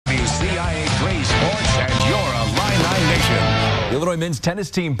The Illinois men's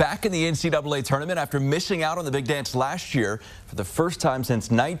tennis team back in the NCAA tournament after missing out on the big dance last year for the first time since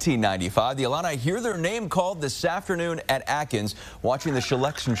 1995. The Illini hear their name called this afternoon at Atkins, watching the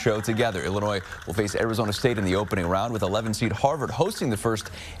selection show together. Illinois will face Arizona State in the opening round, with 11-seed Harvard hosting the first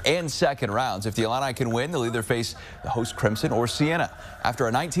and second rounds. If the Illini can win, they'll either face the host Crimson or Siena. After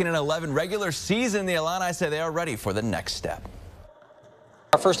a 19-11 regular season, the Illini say they are ready for the next step.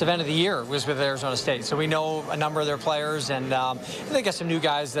 Our first event of the year was with Arizona State, so we know a number of their players, and they got some new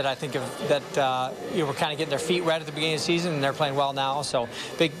guys that I think were kind of getting their feet wet at the beginning of the season, and they're playing well now. So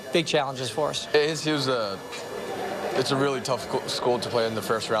big challenges for us. It's a really tough school to play in the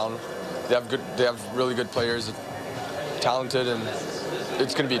first round. They have really good players, talented, and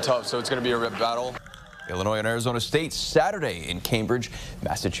it's going to be tough. So it's going to be a rip battle. Illinois and Arizona State Saturday in Cambridge,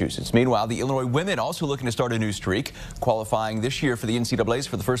 Massachusetts. Meanwhile, the Illinois women also looking to start a new streak, qualifying this year for the NCAAs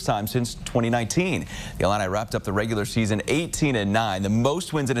for the first time since 2019. The Illini wrapped up the regular season 18-9, the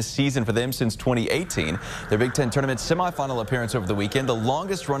most wins in a season for them since 2018. Their Big Ten tournament semifinal appearance over the weekend, the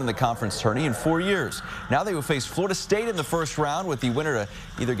longest run in the conference tourney in 4 years. Now they will face Florida State in the first round, with the winner to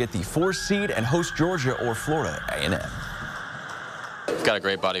either get the 4th seed and host Georgia or Florida A&M. We've got a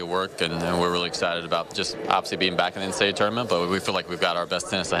great body of work, and we're really excited about just obviously being back in the NCAA tournament, but we feel like we've got our best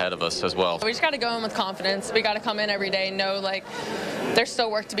tennis ahead of us as well. We just got to go in with confidence. We got to come in every day and know like there's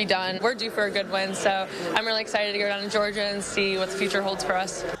still work to be done. We're due for a good win, so I'm really excited to go down to Georgia and see what the future holds for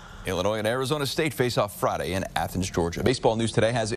us. Illinois and Arizona State face off Friday in Athens, Georgia. Baseball news today has